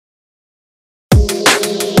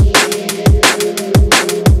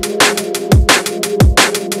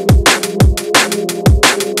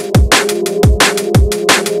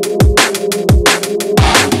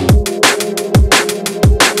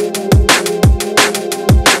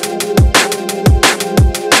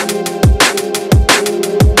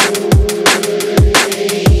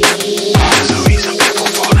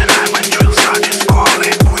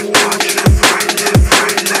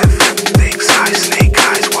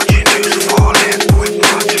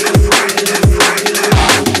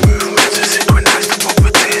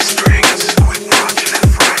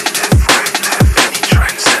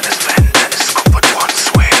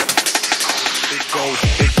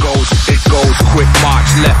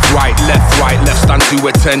to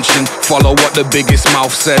attention. Follow what the biggest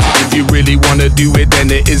mouth says. If you really wanna do it, then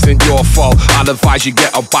it isn't your fault. I'd advise you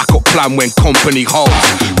get a backup plan when company halts.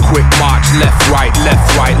 Quick march, left, right,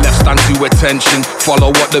 stand to attention.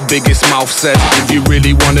 Follow what the biggest mouth says. If you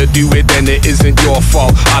really wanna do it, then it isn't your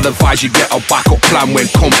fault. I'd advise you get a backup plan when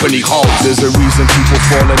company halts. There's a reason people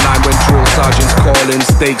fall in line when drill sergeants calling.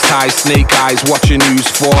 Stakes high, snake eyes, watching who's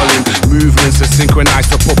falling. Movements are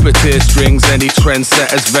synchronized to puppeteer strings. Any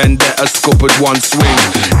trendsetters, vendettas, scuppered one swing.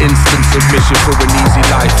 Instant submission for an easy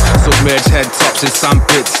life. Submerged head tops in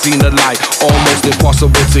sandpits, seen the light. Almost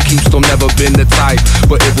impossible to keep, still never been the type.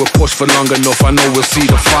 But if we're pushed for long enough, I know we'll see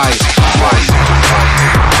the fight.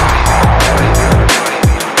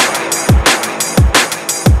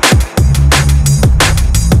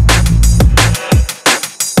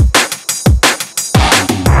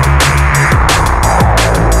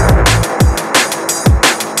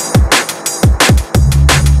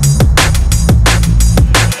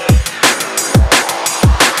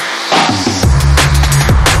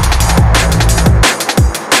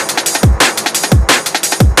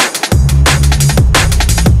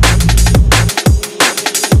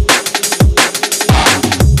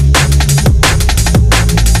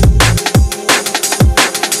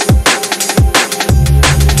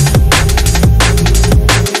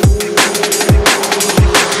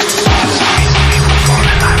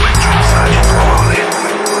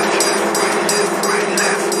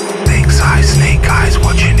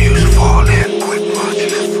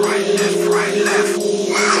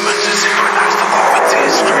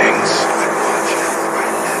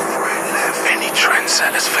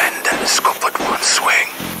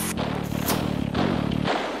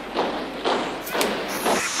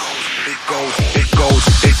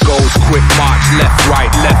 Quick march, left,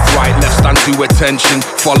 right, stand to attention.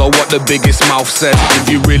 Follow what the biggest mouth says. If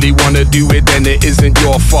you really wanna do it, then it isn't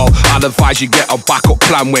your fault. I'd advise you get a backup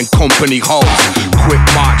plan when company halts. Quick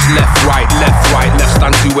march, left, right,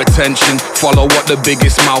 stand to attention. Follow what the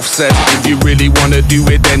biggest mouth says. If you really wanna do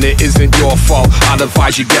it, then it isn't your fault. I'd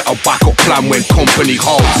advise you get a backup plan when company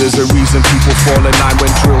halts. There's a reason people fall in line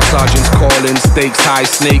when drill sergeants calling. Stakes high,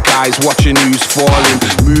 snake eyes, watching who's falling.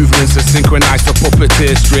 Movements are synchronized to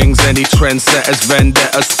puppeteer strings. Any trendsetters,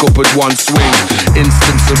 vendettas, scuppered one swing.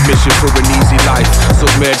 Instant submission for an easy life.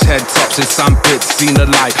 Submerged head tops in sandpits, seen the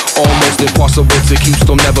light. Almost impossible to keep,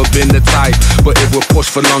 still never been the type. But if we're pushed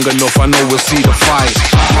for long enough, I know we'll see the fight.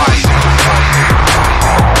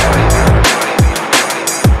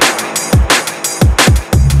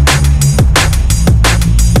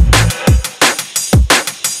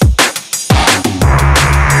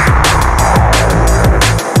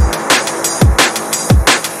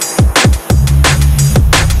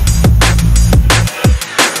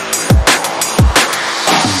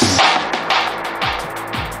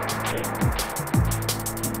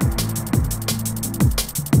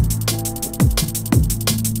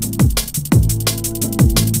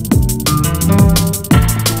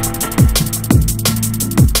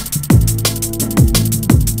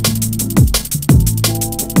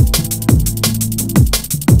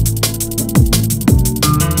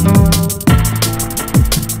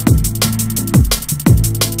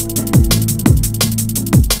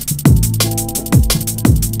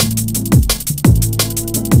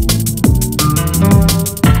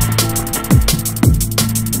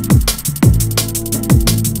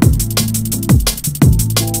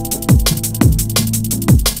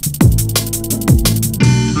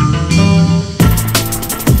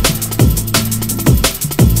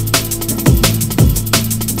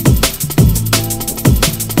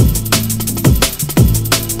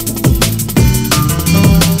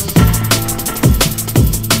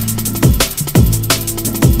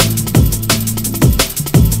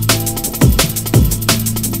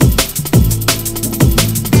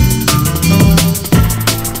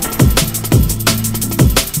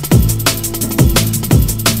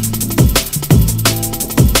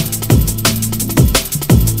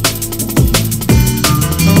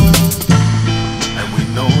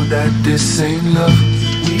 This ain't love,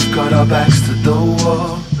 we've got our backs to the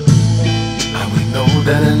wall. And we know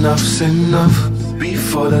that enough's enough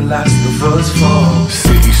before the last of us fall.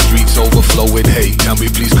 City streets overflow with hate. Can we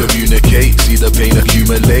please communicate? See the pain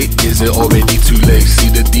accumulate. Is it already too late?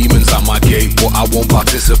 See the demons at my gate, but I won't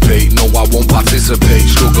participate. No, I won't participate.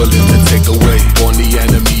 Struggling to take away. Born the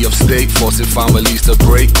enemy of state, forcing families to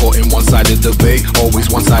break. Caught in one-sided debate,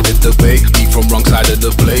 always one-sided debate. Eat from wrong side of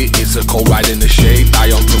the plate. It's a cold ride in the shade.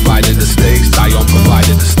 I am provided the stakes. I am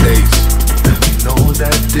provided the stakes. And we know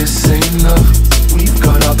that this ain't love. We've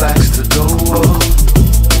got our backs to the wall.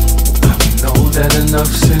 And we know that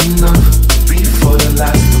enough's enough before the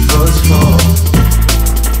last of us fall.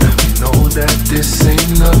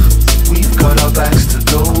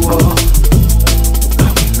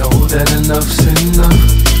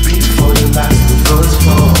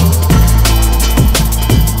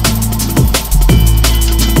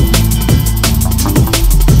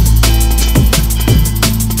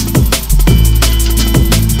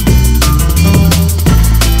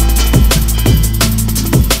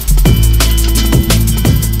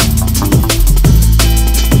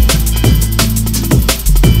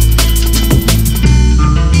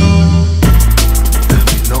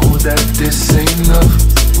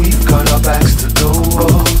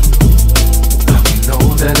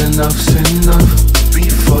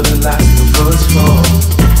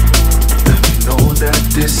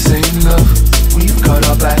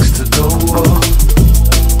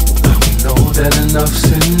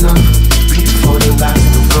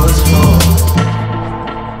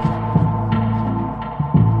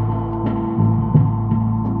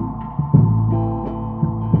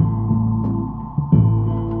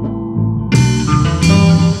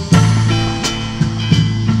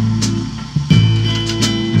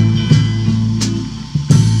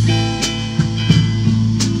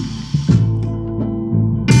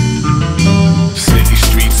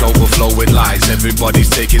 Everybody's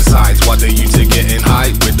taking sides. What are you to getting high?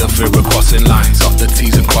 With the fear of crossing lines. Up the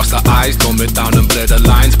T's and cross the I's. Dumb it down and blur the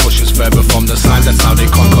lines. Push us further from the signs. That's how they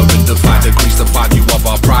conquer and divide. Decrease the value of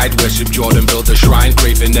our pride. Worship Jordan, build a shrine.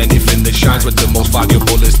 Craving anything that shines. But the most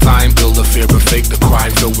valuable is time. Build the fear and fake the crime.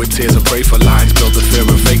 Filled with tears and pray for lines. Build the fear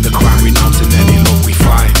and fake the crime. Renouncing any love we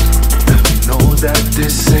find. And we know that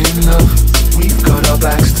this ain't love. We've got our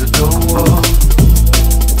backs to the wall.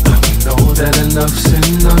 And we know that enough's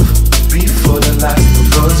enough before the last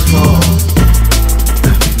of us fall.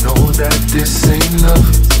 And we know that this ain't love.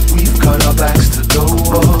 We've got our backs to the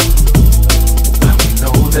wall. And we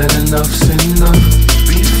know that enough's enough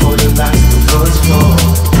before the last of us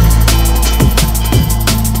fall.